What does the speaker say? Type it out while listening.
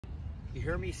You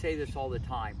hear me say this all the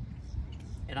time,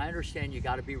 and I understand you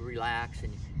got to be relaxed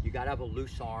and you got to have a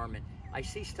loose arm. And I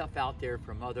see stuff out there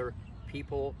from other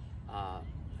people,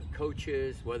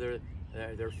 coaches, whether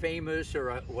they're famous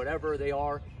or whatever they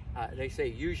are. They say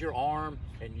use your arm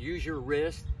and use your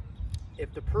wrist.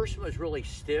 If the person was really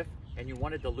stiff and you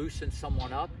wanted to loosen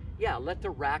someone up, yeah, let the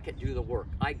racket do the work.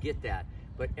 I get that.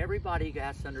 But everybody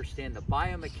has to understand the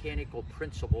biomechanical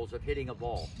principles of hitting a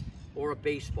ball or a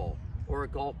baseball or a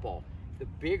golf ball. The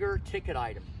bigger ticket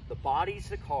item, the body's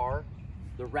the car,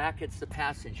 the racket's the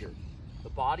passenger. The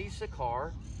body's the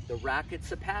car, the racket's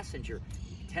the passenger.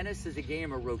 Tennis is a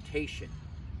game of rotation.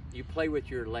 You play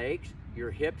with your legs, your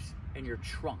hips, and your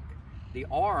trunk. The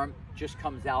arm just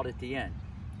comes out at the end.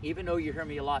 Even though you hear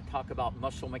me a lot talk about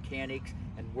muscle mechanics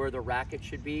and where the racket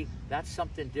should be, that's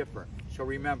something different. So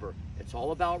remember, it's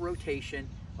all about rotation,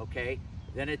 okay?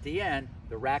 Then at the end,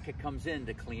 the racket comes in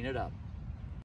to clean it up.